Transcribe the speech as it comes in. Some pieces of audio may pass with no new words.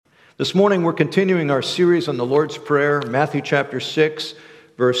This morning we're continuing our series on the Lord's Prayer, Matthew chapter 6,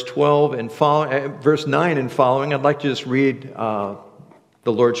 verse 12 and verse 9 and following. I'd like to just read the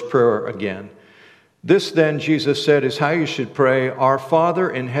Lord's Prayer again. This then, Jesus said, is how you should pray. Our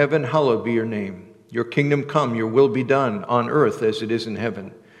Father in heaven, hallowed be your name. Your kingdom come, your will be done on earth as it is in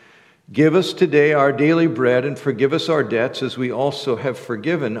heaven. Give us today our daily bread and forgive us our debts as we also have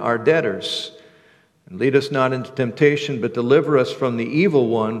forgiven our debtors. And lead us not into temptation, but deliver us from the evil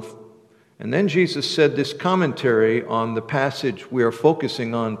one. And then Jesus said this commentary on the passage we are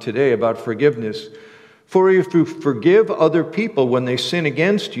focusing on today about forgiveness. For if you forgive other people when they sin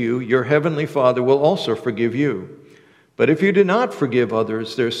against you, your heavenly Father will also forgive you. But if you do not forgive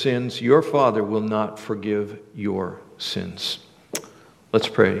others their sins, your Father will not forgive your sins. Let's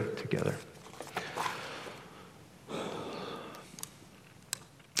pray together.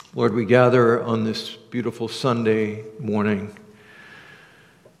 Lord, we gather on this beautiful Sunday morning.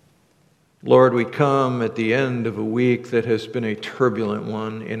 Lord, we come at the end of a week that has been a turbulent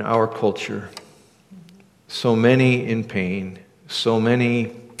one in our culture. So many in pain, so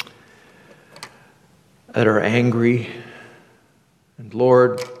many that are angry. And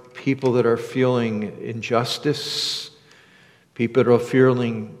Lord, people that are feeling injustice, people that are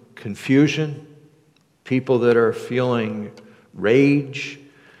feeling confusion, people that are feeling rage,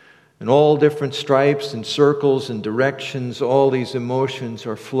 and all different stripes and circles and directions, all these emotions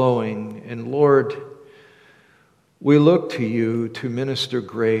are flowing. And Lord, we look to you to minister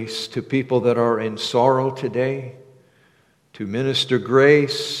grace to people that are in sorrow today, to minister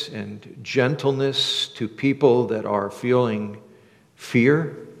grace and gentleness to people that are feeling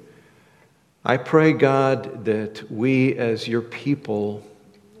fear. I pray, God, that we as your people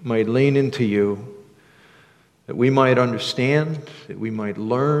might lean into you, that we might understand, that we might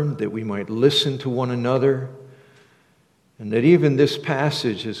learn, that we might listen to one another, and that even this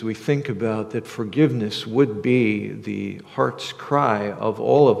passage, as we think about that forgiveness would be the heart's cry of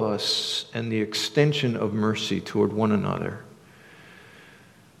all of us and the extension of mercy toward one another.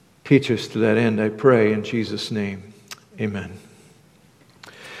 Teach us to that end, I pray, in Jesus' name. Amen.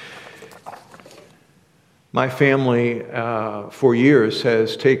 My family, for years,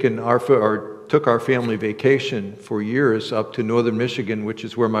 has took our family vacation for years up to northern Michigan, which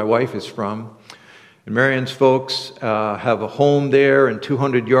is where my wife is from. And Marion's folks have a home there, and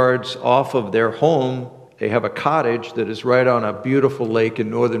 200 yards off of their home, they have a cottage that is right on a beautiful lake in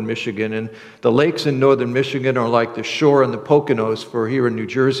northern Michigan. And the lakes in northern Michigan are like the shore in the Poconos for here in New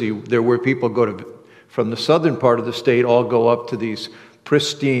Jersey. They're where people from the southern part of the state, all go up to these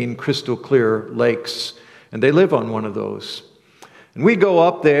pristine, crystal clear lakes. And they live on one of those. And we go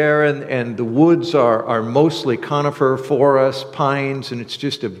up there, and the woods are mostly conifer forest, pines, and it's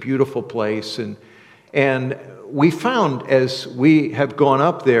just a beautiful place. And we found, as we have gone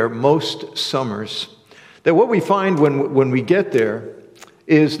up there most summers, that what we find when we get there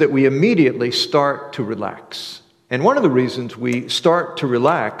is that we immediately start to relax. And one of the reasons we start to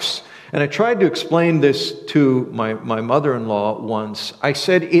relax, and I tried to explain this to my mother-in-law once, I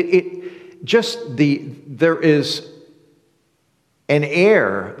said there is an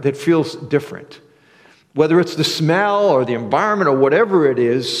air that feels different. Whether it's the smell or the environment or whatever it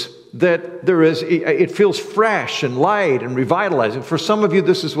is, it feels fresh and light and revitalizing. For some of you,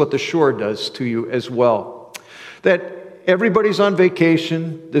 this is what the shore does to you as well. That everybody's on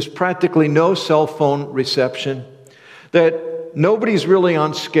vacation, there's practically no cell phone reception, that nobody's really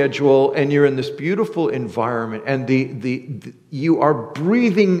on schedule, and you're in this beautiful environment, and you are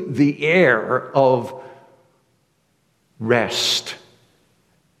breathing the air of rest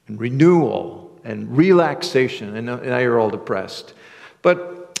and renewal and relaxation. And now you're all depressed.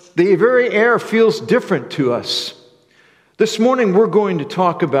 But the very air feels different to us. This morning we're going to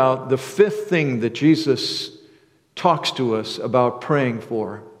talk about the fifth thing that Jesus talks to us about praying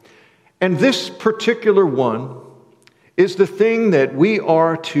for. And this particular one is the thing that we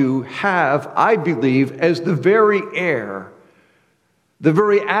are to have, I believe, as the very air, the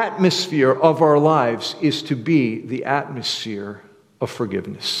very atmosphere of our lives is to be the atmosphere of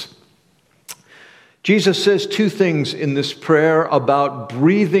forgiveness. Jesus says two things in this prayer about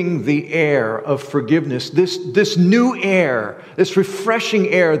breathing the air of forgiveness, this new air, this refreshing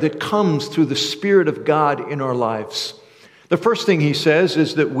air that comes through the Spirit of God in our lives. The first thing he says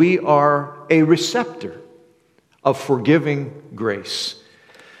is that we are a receptor of forgiving grace.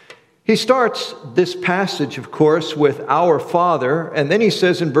 He starts this passage, of course, with our Father, and then he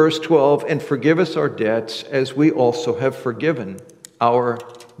says in verse 12, and forgive us our debts as we also have forgiven our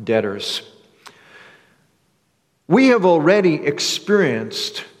debtors. We have already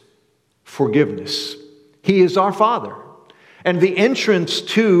experienced forgiveness. He is our Father. And the entrance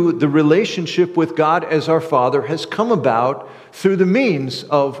to the relationship with God as our Father has come about through the means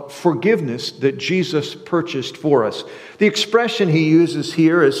of forgiveness that Jesus purchased for us. The expression he uses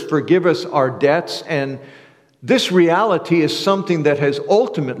here is forgive us our debts, and this reality is something that has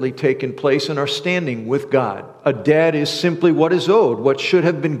ultimately taken place in our standing with God. A debt is simply what is owed, what should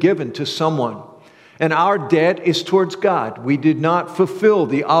have been given to someone. And our debt is towards God. We did not fulfill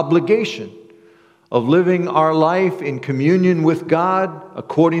the obligation of living our life in communion with God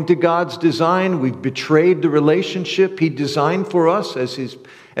according to God's design. We've betrayed the relationship he designed for us as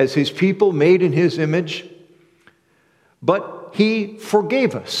his people made in his image. But he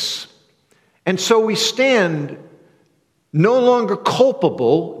forgave us. And so we stand no longer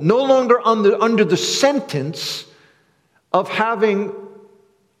culpable, no longer under the sentence of having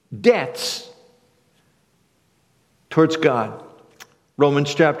debts towards God.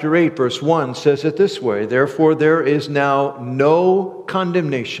 Romans chapter 8, verse 1 says it this way, therefore there is now no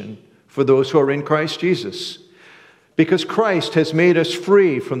condemnation for those who are in Christ Jesus, because Christ has made us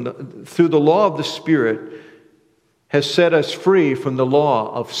free through the law of the Spirit, has set us free from the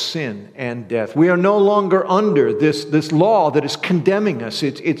law of sin and death. We are no longer under this law that is condemning us.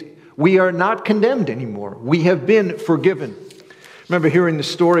 We are not condemned anymore. We have been forgiven. I remember hearing the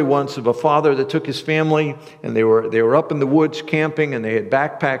story once of a father that took his family, and they were up in the woods camping, and they had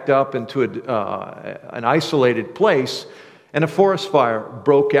backpacked up into an isolated place, and a forest fire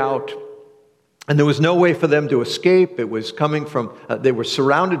broke out. And there was no way for them to escape. It was coming from, they were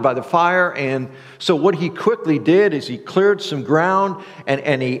surrounded by the fire. And so what he quickly did is he cleared some ground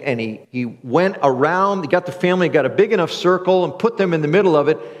and he went around. He got the family, got a big enough circle and put them in the middle of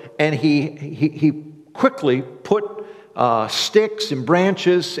it. And he quickly put sticks and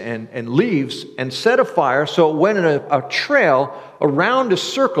branches and leaves and set a fire. So it went in a trail around a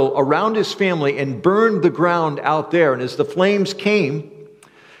circle around his family and burned the ground out there. And as the flames came,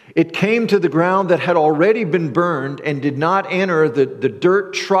 it came to the ground that had already been burned and did not enter the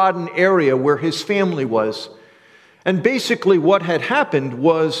dirt-trodden area where his family was. And basically what had happened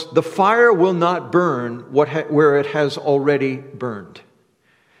was the fire will not burn where it has already burned.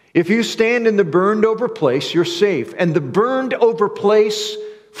 If you stand in the burned-over place, you're safe. And the burned-over place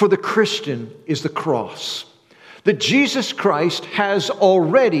for the Christian is the cross. That Jesus Christ has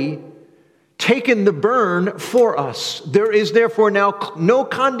already taken the burn for us. There is therefore now no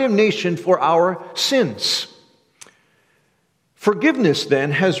condemnation for our sins. Forgiveness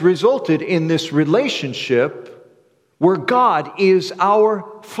then has resulted in this relationship where God is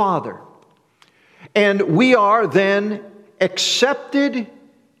our Father. And we are then accepted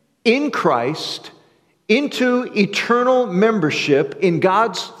in Christ into eternal membership in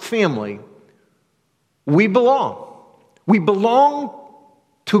God's family. We belong. We belong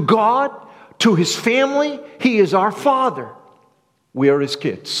to God, to his family. He is our Father. We are his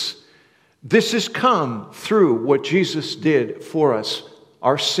kids. This has come through what Jesus did for us.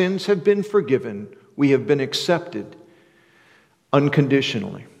 Our sins have been forgiven. We have been accepted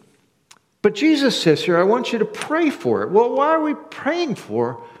unconditionally. But Jesus says here, I want you to pray for it. Well, why are we praying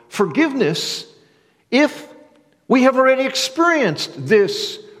for forgiveness if we have already experienced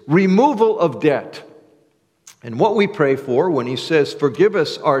this removal of debt? And what we pray for when he says, forgive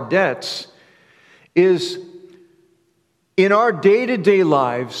us our debts, is in our day-to-day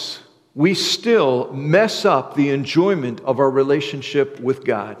lives, we still mess up the enjoyment of our relationship with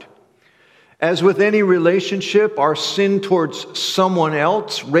God. As with any relationship, our sin towards someone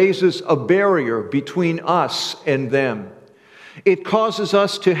else raises a barrier between us and them. It causes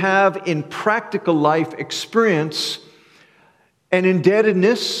us to have, in practical life experience, an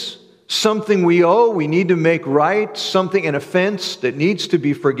indebtedness, something we owe, we need to make right, an offense that needs to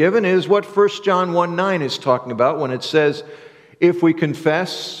be forgiven, is what 1 John 1:9 is talking about when it says, if we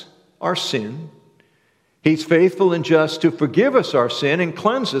confess our sin, he's faithful and just to forgive us our sin and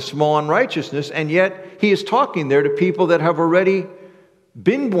cleanse us from all unrighteousness. And yet he is talking there to people that have already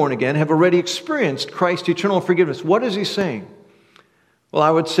been born again, have already experienced Christ's eternal forgiveness. What is he saying? Well,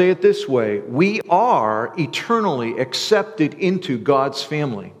 I would say it this way. We are eternally accepted into God's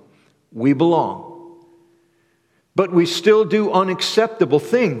family. We belong. But we still do unacceptable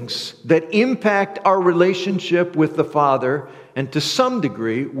things that impact our relationship with the Father and to some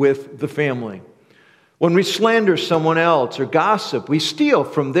degree with the family. When we slander someone else or gossip, we steal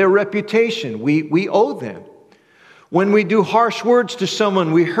from their reputation. We owe them. When we do harsh words to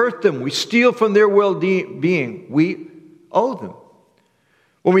someone, we hurt them. We steal from their well-being. We owe them.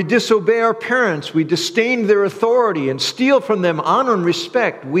 When we disobey our parents, we disdain their authority and steal from them honor and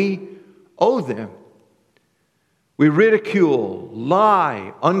respect. We owe them. We ridicule,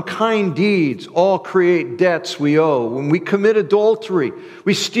 lie, unkind deeds all create debts we owe. When we commit adultery,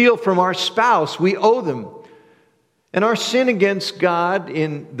 we steal from our spouse, we owe them. And our sin against God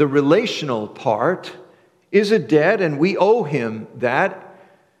in the relational part is a debt, and we owe Him that.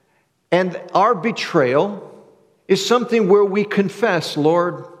 And our betrayal is something where we confess,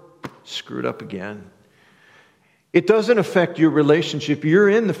 Lord, screwed up again. It doesn't affect your relationship. You're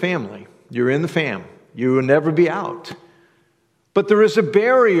in the family. You're in the fam. You will never be out. But there is a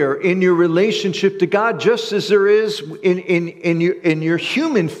barrier in your relationship to God, just as there is in your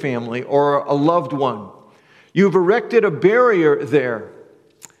human family or a loved one. You've erected a barrier there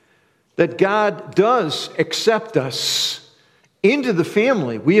that God does accept us into the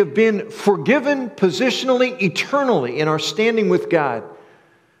family. We have been forgiven positionally, eternally in our standing with God.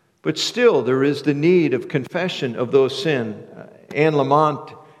 But still, there is the need of confession of those sins. Anne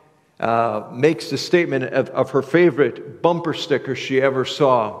Lamont makes the statement of her favorite bumper sticker she ever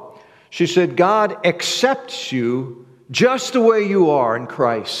saw. She said, God accepts you just the way you are in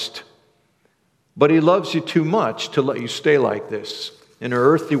Christ, but He loves you too much to let you stay like this. In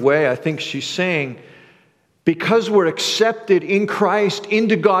her earthly way, I think she's saying, because we're accepted in Christ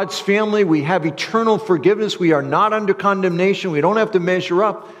into God's family, we have eternal forgiveness. We are not under condemnation. We don't have to measure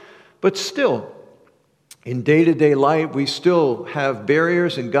up. But still, in day-to-day life, we still have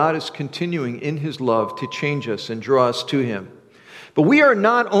barriers, and God is continuing in His love to change us and draw us to Him. But we are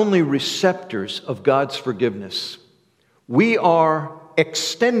not only receptors of God's forgiveness, we are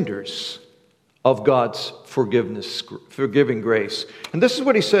extenders of God's forgiving grace. And this is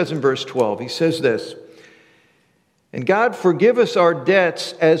what He says in verse 12. He says this, and God forgive us our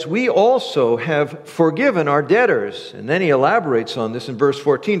debts as we also have forgiven our debtors. And then He elaborates on this in verse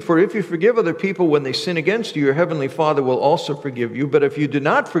 14. For if you forgive other people when they sin against you, your heavenly Father will also forgive you. But if you do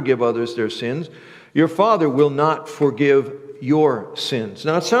not forgive others their sins, your Father will not forgive your sins.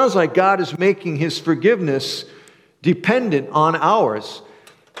 Now it sounds like God is making His forgiveness dependent on ours.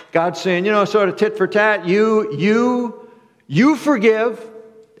 God's saying, sort of tit for tat, you forgive,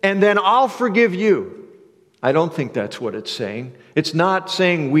 and then I'll forgive you. I don't think that's what it's saying. It's not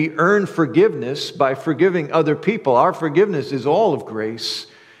saying we earn forgiveness by forgiving other people. Our forgiveness is all of grace.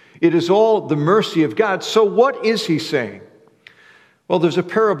 It is all the mercy of God. So what is He saying? Well, there's a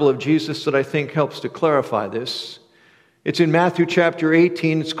parable of Jesus that I think helps to clarify this. It's in Matthew chapter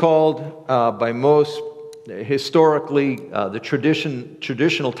 18. It's called, by most, historically, the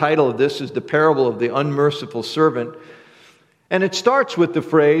traditional title of this is the parable of the unmerciful servant. And it starts with the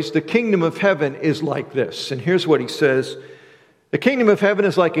phrase, the kingdom of heaven is like this. And here's what He says. The kingdom of heaven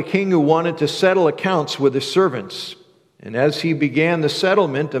is like a king who wanted to settle accounts with his servants. And as he began the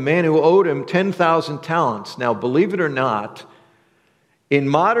settlement, a man who owed him 10,000 talents. Now, believe it or not, in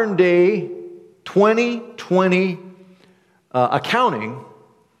modern day 2020 accounting,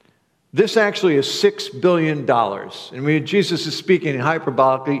 this actually is $6 billion. And when Jesus is speaking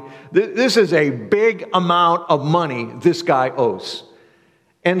hyperbolically, this is a big amount of money this guy owes.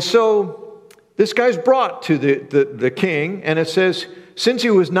 And so this guy's brought to the king, and it says, since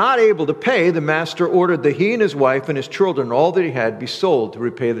he was not able to pay, the master ordered that he and his wife and his children, all that he had, be sold to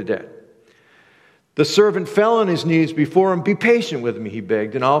repay the debt. The servant fell on his knees before him. Be patient with me, he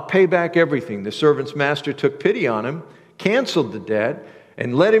begged, and I'll pay back everything. The servant's master took pity on him, canceled the debt,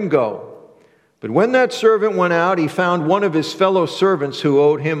 and let him go. But when that servant went out, he found one of his fellow servants who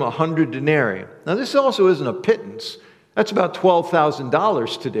owed him 100 denarii. Now, this also isn't a pittance. That's about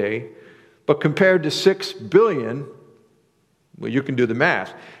 $12,000 today. But compared to $6 billion, well, you can do the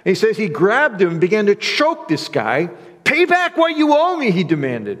math. And he says he grabbed him and began to choke this guy. Pay back what you owe me, he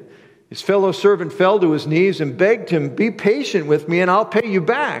demanded. His fellow servant fell to his knees and begged him, be patient with me and I'll pay you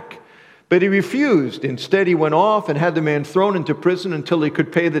back. But he refused. Instead, he went off and had the man thrown into prison until he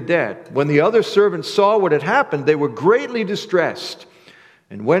could pay the debt. When the other servants saw what had happened, they were greatly distressed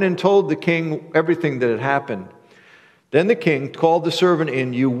and went and told the king everything that had happened. Then the king called the servant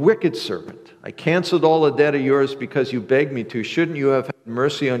in, you wicked servant. I canceled all the debt of yours because you begged me to. Shouldn't you have had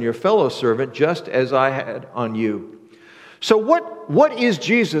mercy on your fellow servant just as I had on you? So what is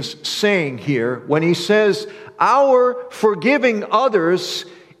Jesus saying here when He says our forgiving others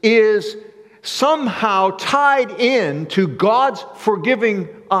is somehow tied in to God's forgiving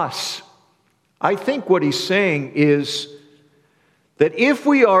us? I think what He's saying is that if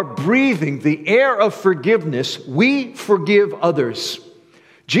we are breathing the air of forgiveness, we forgive others.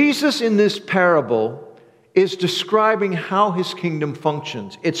 Jesus in this parable is describing how His kingdom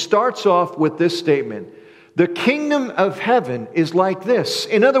functions. It starts off with this statement: the kingdom of heaven is like this.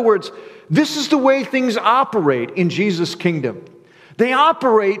 In other words, this is the way things operate in Jesus' kingdom. They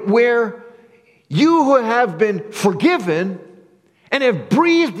operate where You who have been forgiven and have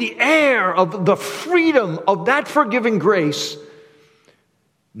breathed the air of the freedom of that forgiving grace,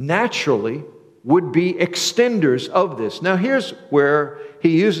 naturally would be extenders of this. Now here's where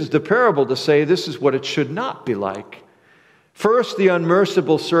he uses the parable to say this is what it should not be like. First, the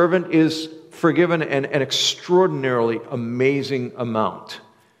unmerciful servant is forgiven an extraordinarily amazing amount.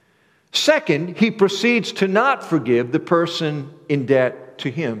 Second, he proceeds to not forgive the person in debt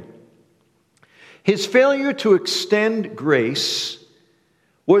to him. His failure to extend grace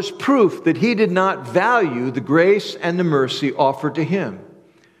was proof that he did not value the grace and the mercy offered to him.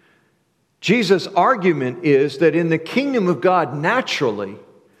 Jesus' argument is that in the kingdom of God, naturally,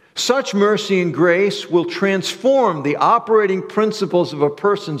 such mercy and grace will transform the operating principles of a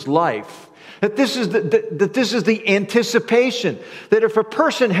person's life. That this is the anticipation that if a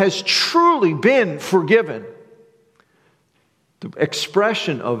person has truly been forgiven, the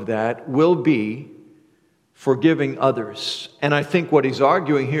expression of that will be forgiving others. And I think what he's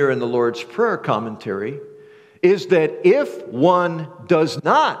arguing here in the Lord's Prayer commentary is that if one does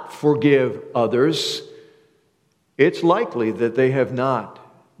not forgive others, it's likely that they have not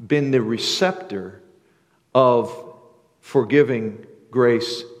been the receptor of forgiving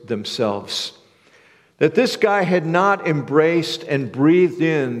grace themselves. That this guy had not embraced and breathed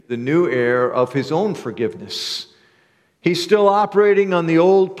in the new air of his own forgiveness. He's still operating on the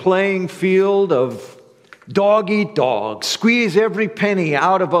old playing field of dog eat dog. Squeeze every penny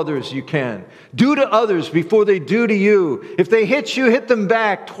out of others you can. Do to others before they do to you. If they hit you, hit them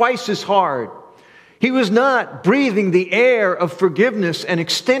back twice as hard. He was not breathing the air of forgiveness and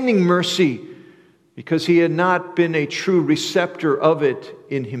extending mercy because he had not been a true receptor of it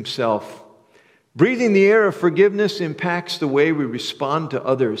in himself. Breathing the air of forgiveness impacts the way we respond to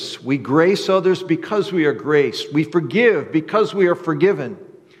others. We grace others because we are graced. We forgive because we are forgiven.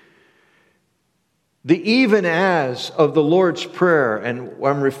 The even as of the Lord's Prayer, and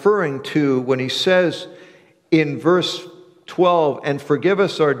I'm referring to when he says in verse 12, and forgive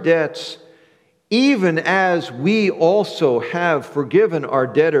us our debts, even as we also have forgiven our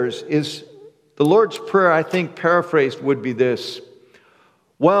debtors, is the Lord's Prayer, I think, paraphrased would be this.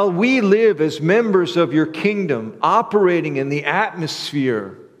 While we live as members of your kingdom, operating in the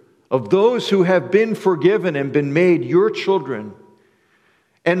atmosphere of those who have been forgiven and been made your children,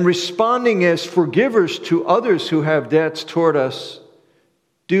 and responding as forgivers to others who have debts toward us,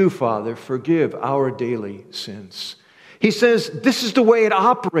 do, Father, forgive our daily sins. He says this is the way it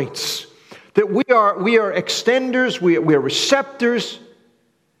operates, that we are extenders, we are receptors,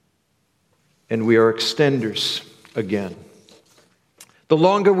 and we are extenders again. The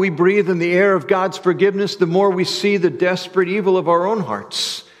longer we breathe in the air of God's forgiveness, the more we see the desperate evil of our own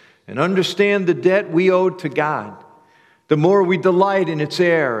hearts and understand the debt we owe to God. The more we delight in its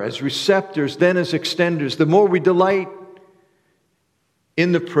air as receptors, then as extenders, the more we delight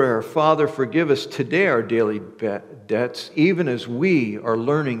in the prayer, Father, forgive us today our daily debts, even as we are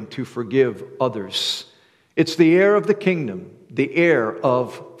learning to forgive others. It's the air of the kingdom, the air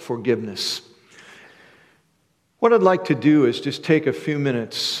of forgiveness. What I'd like to do is just take a few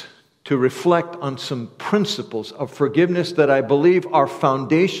minutes to reflect on some principles of forgiveness that I believe are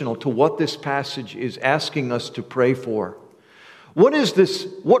foundational to what this passage is asking us to pray for. What is this?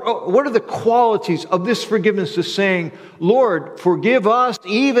 What are the qualities of this forgiveness of saying, Lord, forgive us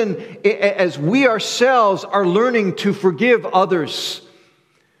even as we ourselves are learning to forgive others?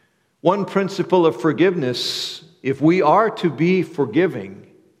 One principle of forgiveness, if we are to be forgiving,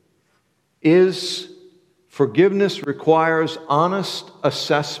 is forgiveness requires honest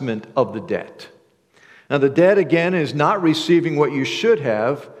assessment of the debt. Now, the debt, again, is not receiving what you should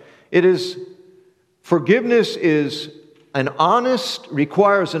have. Forgiveness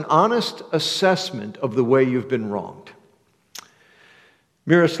requires an honest assessment of the way you've been wronged.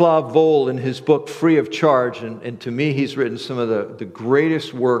 Miroslav Volf, in his book Free of Charge, and to me he's written some of the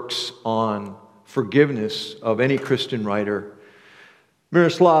greatest works on forgiveness of any Christian writer.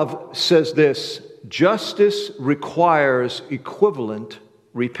 Miroslav says this: justice requires equivalent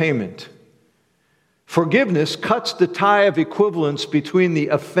repayment. Forgiveness cuts the tie of equivalence between the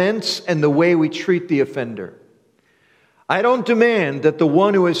offense and the way we treat the offender. I don't demand that the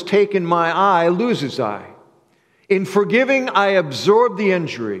one who has taken my eye lose his eye. In forgiving, I absorb the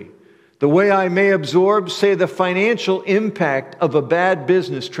injury, the way I may absorb, say, the financial impact of a bad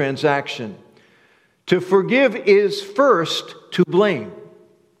business transaction. To forgive is first to blame,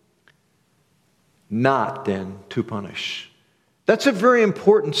 not then to punish. That's a very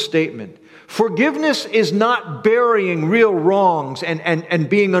important statement. Forgiveness is not burying real wrongs and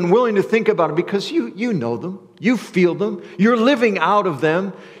being unwilling to think about it because you know them. You feel them. You're living out of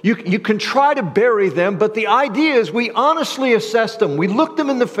them. You can try to bury them, but the idea is we honestly assess them. We look them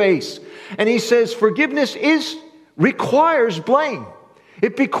in the face. And he says forgiveness requires blame.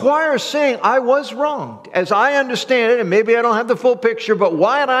 It requires saying, I was wronged. As I understand it, and maybe I don't have the full picture, but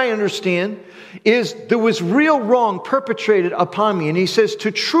what I understand is there was real wrong perpetrated upon me. And he says to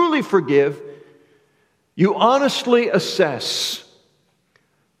truly forgive, you honestly assess,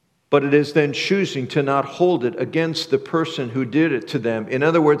 but it is then choosing to not hold it against the person who did it to them. In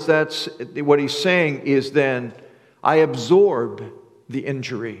other words, that's what he's saying is then, I absorb the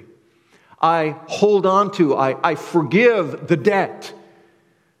injury. I hold on to, I forgive the debt.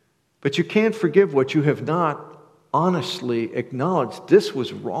 But you can't forgive what you have not honestly acknowledged. This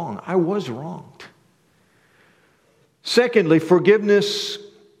was wrong. I was wronged. Secondly, forgiveness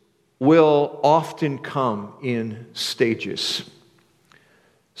will often come in stages.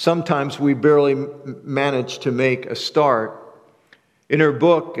 Sometimes we barely manage to make a start. In her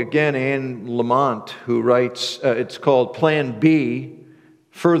book, again, Anne Lamott, who writes, it's called Plan B,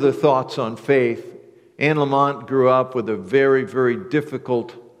 Further Thoughts on Faith. Anne Lamott grew up with a very, very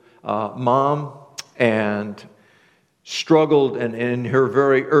difficult mom and struggled, and in her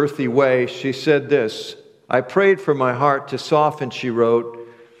very earthy way, she said this, I prayed for my heart to soften, she wrote,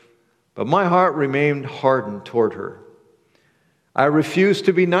 but my heart remained hardened toward her. I refused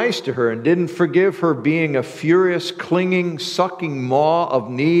to be nice to her and didn't forgive her being a furious, clinging, sucking maw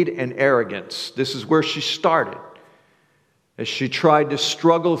of need and arrogance. This is where she started as she tried to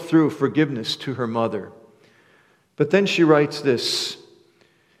struggle through forgiveness to her mother. But then she writes this.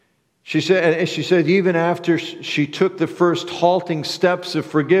 She said, even after she took the first halting steps of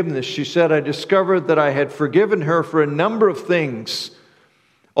forgiveness, she said, I discovered that I had forgiven her for a number of things,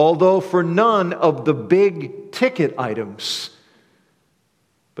 although for none of the big ticket items.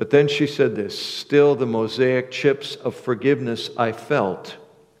 But then she said this, still the mosaic chips of forgiveness I felt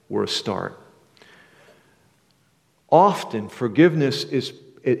were a start. Often forgiveness is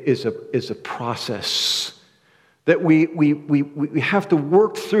a process that we have to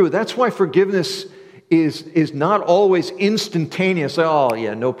work through. That's why forgiveness is not always instantaneous. Oh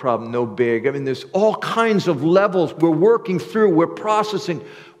yeah, no problem, no big. I mean, there's all kinds of levels we're working through, we're processing,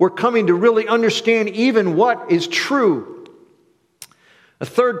 we're coming to really understand even what is true. A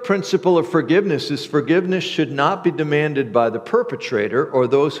third principle of forgiveness is forgiveness should not be demanded by the perpetrator or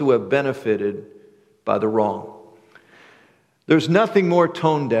those who have benefited by the wrong. There's nothing more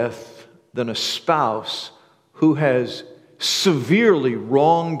tone deaf than a spouse who has severely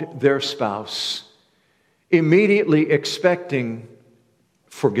wronged their spouse, immediately expecting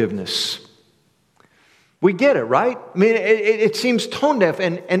forgiveness. We get it, right? I mean, it seems tone deaf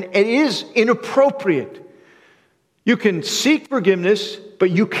and it is inappropriate. You can seek forgiveness, but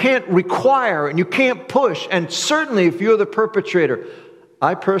you can't require and you can't push. And certainly if you're the perpetrator,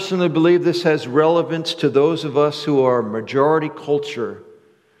 I personally believe this has relevance to those of us who are majority culture,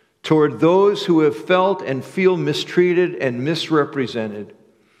 toward those who have felt and feel mistreated and misrepresented.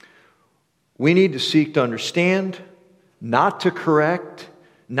 We need to seek to understand, not to correct,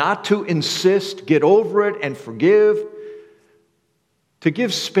 not to insist, get over it and forgive, to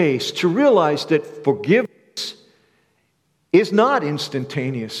give space, to realize that forgiveness is not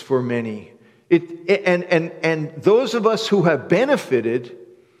instantaneous for many. And those of us who have benefited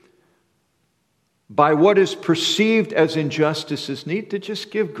by what is perceived as injustices need to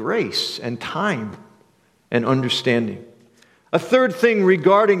just give grace and time and understanding. A third thing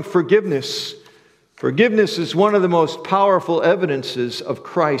regarding forgiveness. Forgiveness is one of the most powerful evidences of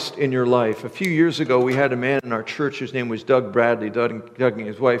Christ in your life. A few years ago, we had a man in our church whose name was Doug Bradley, Doug and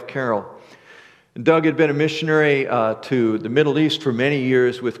his wife Carol. Doug had been a missionary to the Middle East for many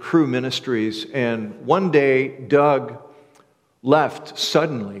years with Cru Ministries, and one day Doug left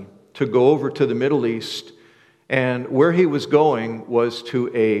suddenly to go over to the Middle East, and where he was going was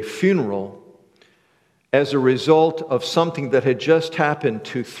to a funeral as a result of something that had just happened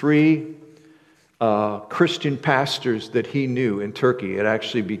to three Christian pastors that he knew in Turkey. It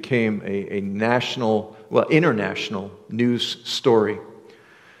actually became a international news story.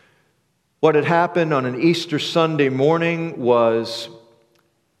 What had happened on an Easter Sunday morning was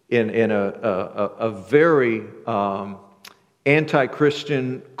in a very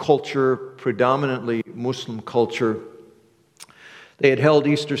anti-Christian culture, predominantly Muslim culture. They had held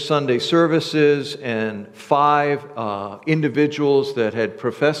Easter Sunday services, and 5 individuals that had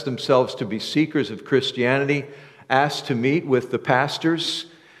professed themselves to be seekers of Christianity asked to meet with the pastors.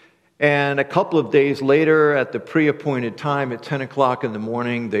 And a couple of days later, at the pre-appointed time at 10 o'clock in the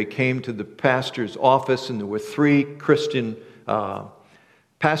morning, they came to the pastor's office, and there were 3 Christian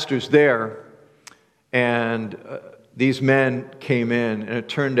pastors there. And these men came in, and it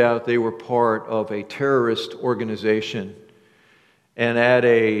turned out they were part of a terrorist organization. And at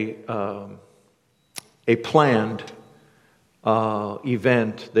a planned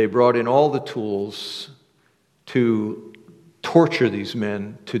event, they brought in all the tools to torture these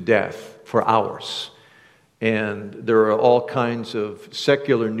men to death for hours. And there are all kinds of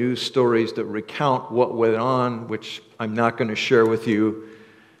secular news stories that recount what went on, which I'm not going to share with you.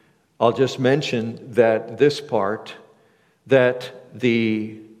 I'll just mention that this part, that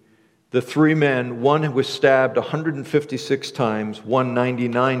the 3 men, one was stabbed 156 times, one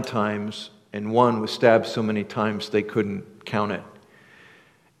 99 times, and one was stabbed so many times they couldn't count it.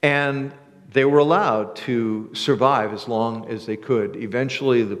 And they were allowed to survive as long as they could.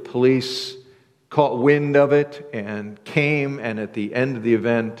 Eventually, the police caught wind of it and came, and at the end of the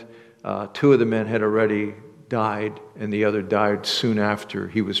event, 2 of the men had already died, and the other died soon after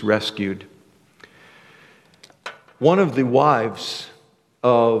he was rescued. One of the wives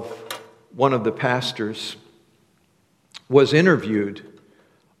of one of the pastors was interviewed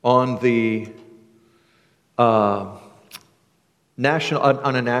on a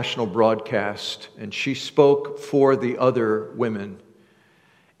national broadcast, and she spoke for the other women.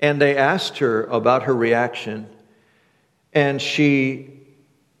 And they asked her about her reaction, and she,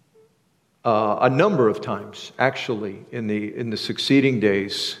 a number of times, actually, in the succeeding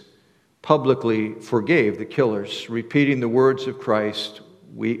days, publicly forgave the killers, repeating the words of Christ.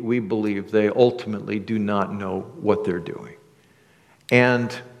 We believe they ultimately do not know what they're doing.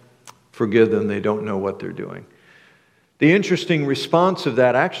 And forgive them, they don't know what they're doing. The interesting response of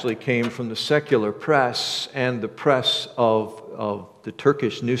that actually came from the secular press and the press of the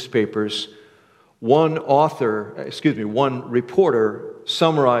Turkish newspapers. One reporter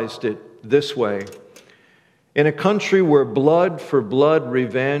summarized it this way: in a country where blood for blood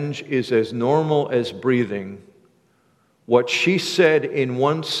revenge is as normal as breathing, what she said in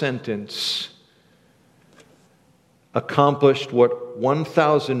one sentence accomplished what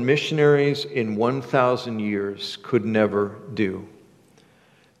 1,000 missionaries in 1,000 years could never do.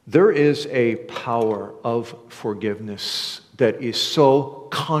 There is a power of forgiveness that is so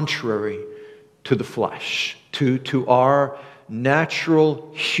contrary to the flesh, to our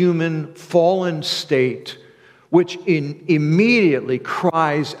natural human fallen state, which immediately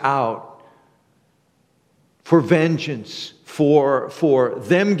cries out for vengeance, for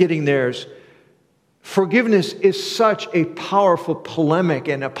them getting theirs. Forgiveness is such a powerful polemic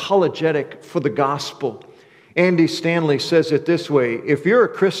and apologetic for the gospel. Andy Stanley says it this way: if you're a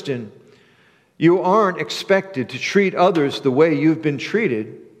Christian, you aren't expected to treat others the way you've been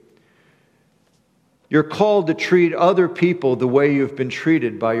treated. You're called to treat other people the way you've been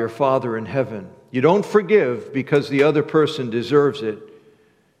treated by your Father in heaven. You don't forgive because the other person deserves it.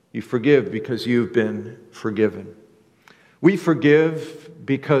 You forgive because you've been forgiven. We forgive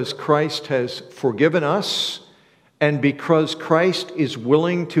because Christ has forgiven us, and because Christ is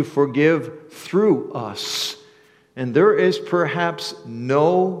willing to forgive through us. And there is perhaps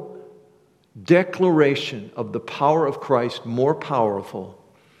no declaration of the power of Christ more powerful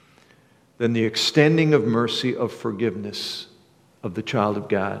than the extending of mercy of forgiveness of the child of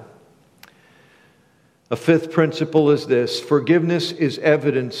God. A 5th principle is this: forgiveness is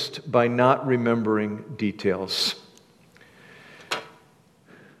evidenced by not remembering details.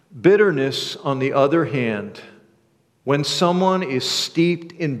 Bitterness, on the other hand, when someone is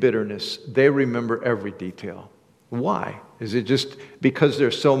steeped in bitterness, they remember every detail. Why? Is it just because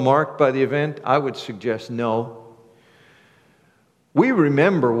they're so marked by the event? I would suggest no. We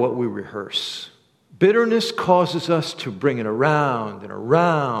remember what we rehearse. Bitterness causes us to bring it around and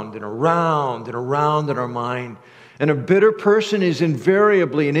around and around and around in our mind. And a bitter person is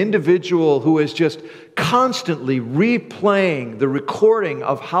invariably an individual who is just constantly replaying the recording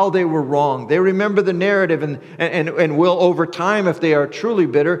of how they were wrong. They remember the narrative and will, over time, if they are truly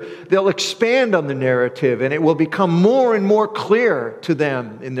bitter, they'll expand on the narrative, and it will become more and more clear to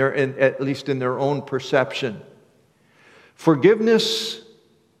them, at least in their own perception. Forgiveness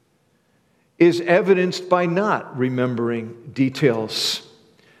is evidenced by not remembering details.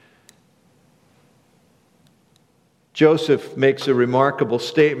 Joseph makes a remarkable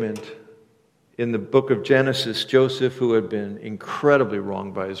statement in the book of Genesis. Joseph, who had been incredibly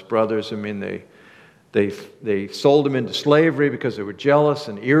wronged by his brothers. I mean, they sold him into slavery because they were jealous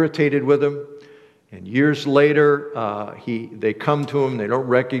and irritated with him. And years later, they come to him. They don't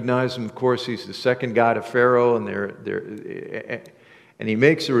recognize him. Of course, he's the second guy to Pharaoh, And he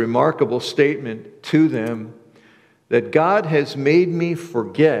makes a remarkable statement to them that God has made me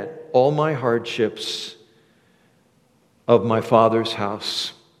forget all my hardships of my father's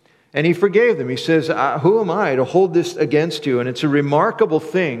house. And he forgave them. He says, who am I to hold this against you? And it's a remarkable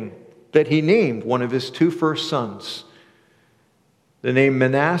thing that he named one of his two first sons the name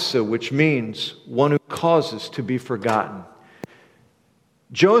Manasseh, which means one who causes to be forgotten.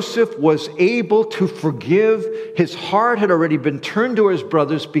 Joseph was able to forgive. His heart had already been turned to his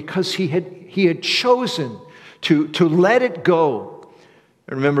brothers because he had chosen to let it go.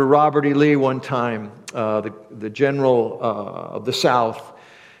 I remember Robert E. Lee one time, the general of the South,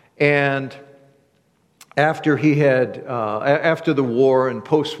 and after the war and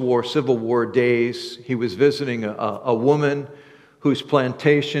post-war Civil War days, he was visiting a woman whose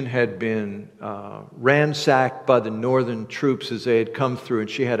plantation had been ransacked by the northern troops as they had come through. And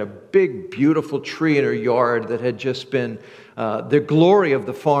she had a big, beautiful tree in her yard that had just been the glory of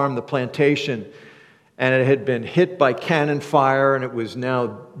the farm, the plantation. And it had been hit by cannon fire, and it was now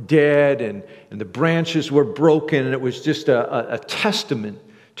dead, and the branches were broken, and it was just a testament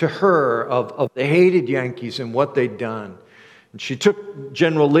to her of the hated Yankees and what they'd done. And she took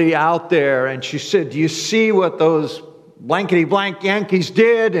General Lee out there, and she said, do you see what those blankety-blank Yankees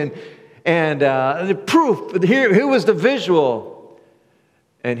did? And the proof, here was the visual.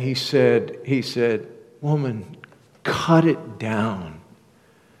 And he said, woman, cut it down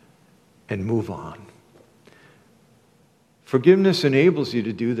and move on. Forgiveness enables you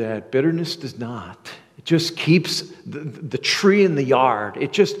to do that. Bitterness does not. It just keeps the tree in the yard.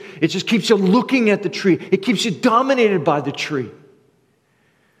 It just keeps you looking at the tree. It keeps you dominated by the tree.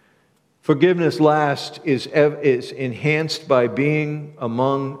 Forgiveness, last, is enhanced by being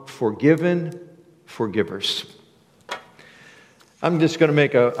among forgiven forgivers. I'm just going to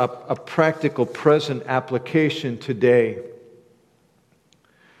make a practical present application today.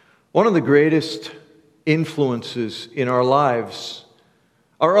 One of the greatest influences in our lives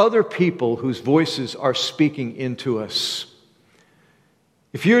are other people whose voices are speaking into us.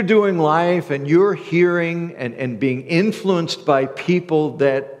 If you're doing life and you're hearing and being influenced by people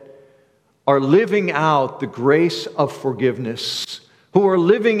that are living out the grace of forgiveness, who are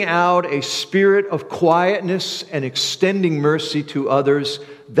living out a spirit of quietness and extending mercy to others,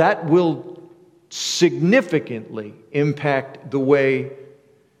 that will significantly impact the way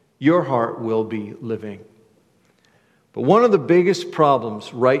your heart will be living. But one of the biggest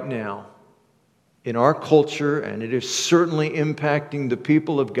problems right now in our culture, and it is certainly impacting the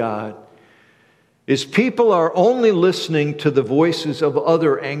people of God, is people are only listening to the voices of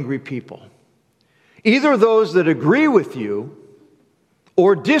other angry people. Either those that agree with you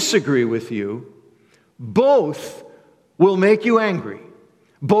or disagree with you. Both will make you angry.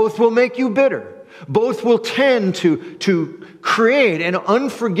 Both will make you bitter. Both will tend to create an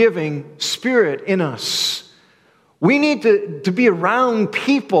unforgiving spirit in us. We need to be around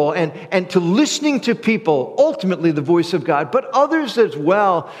people and to listening to people, ultimately the voice of God, but others as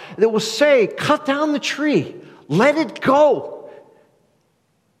well that will say, cut down the tree, let it go.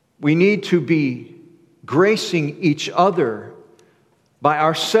 We need to be gracing each other by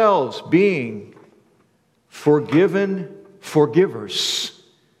ourselves being forgiven forgivers.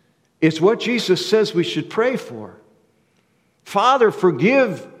 It's what Jesus says we should pray for. Father,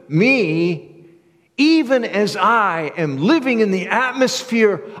 forgive me even as I am living in the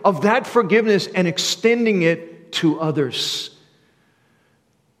atmosphere of that forgiveness and extending it to others.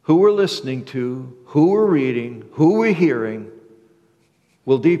 Who we're listening to, who we're reading, who we're hearing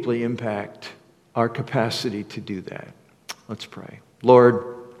will deeply impact our capacity to do that. Let's pray. Lord,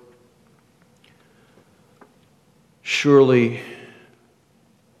 surely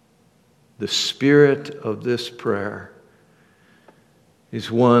the spirit of this prayer is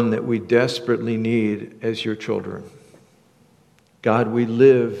one that we desperately need as your children. God, we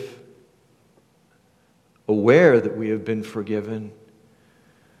live aware that we have been forgiven,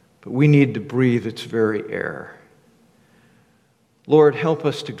 but we need to breathe its very air. Lord, help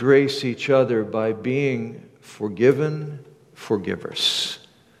us to grace each other by being forgiven forgivers.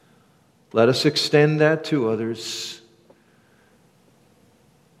 Let us extend that to others.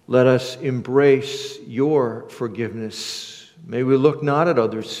 Let us embrace your forgiveness. May we look not at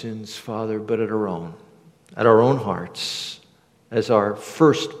others' sins, Father, but at our own hearts, as our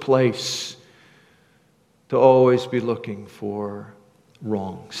first place to always be looking for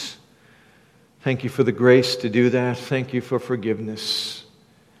wrongs. Thank you for the grace to do that. Thank you for forgiveness.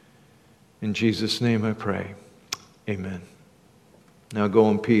 In Jesus' name I pray. Amen. Now go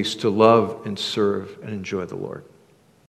in peace to love and serve and enjoy the Lord.